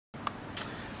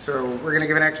So we're going to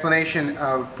give an explanation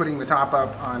of putting the top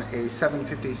up on a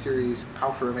 750 series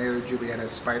Alfa Romeo Giulietta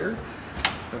Spider.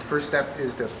 The first step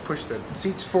is to push the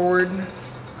seats forward,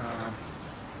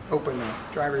 open the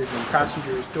driver's and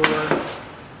passenger's door. You're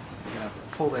going to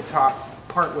pull the top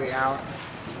part way out,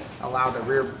 allow the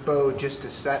rear bow just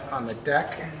to set on the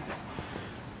deck.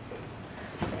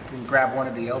 You can grab one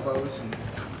of the elbows and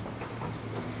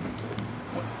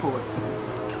pull it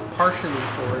partially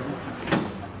forward.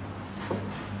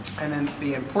 And then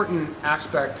the important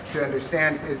aspect to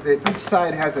understand is that each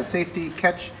side has a safety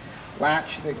catch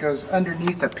latch that goes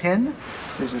underneath a pin.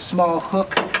 There's a small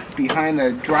hook behind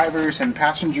the driver's and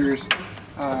passenger's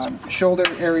shoulder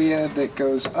area that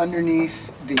goes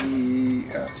underneath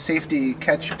the safety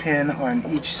catch pin on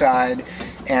each side,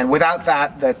 and without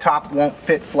that the top won't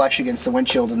fit flush against the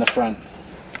windshield in the front.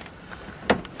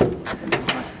 And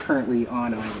it's not currently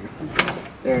on either.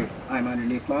 There, I'm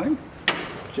underneath mine.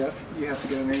 Jeff, you have to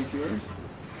get underneath yours.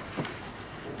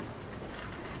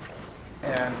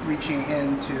 And reaching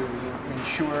in to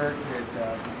ensure that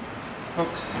the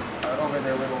hooks are over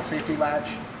their little safety latch.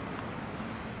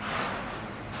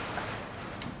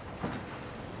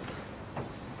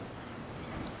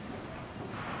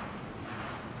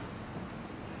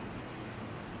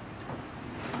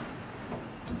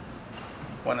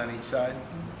 One on each side.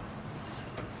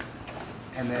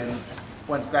 And then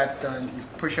once that's done, you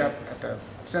push up at the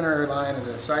center line of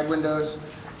the side windows,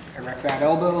 erect that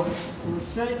elbow, pull it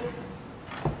straight.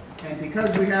 And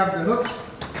because we have the hooks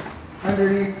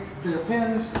underneath the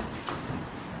pins,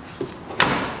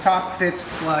 top fits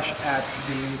flush at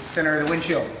the center of the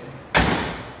windshield.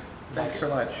 Thanks so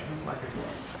much.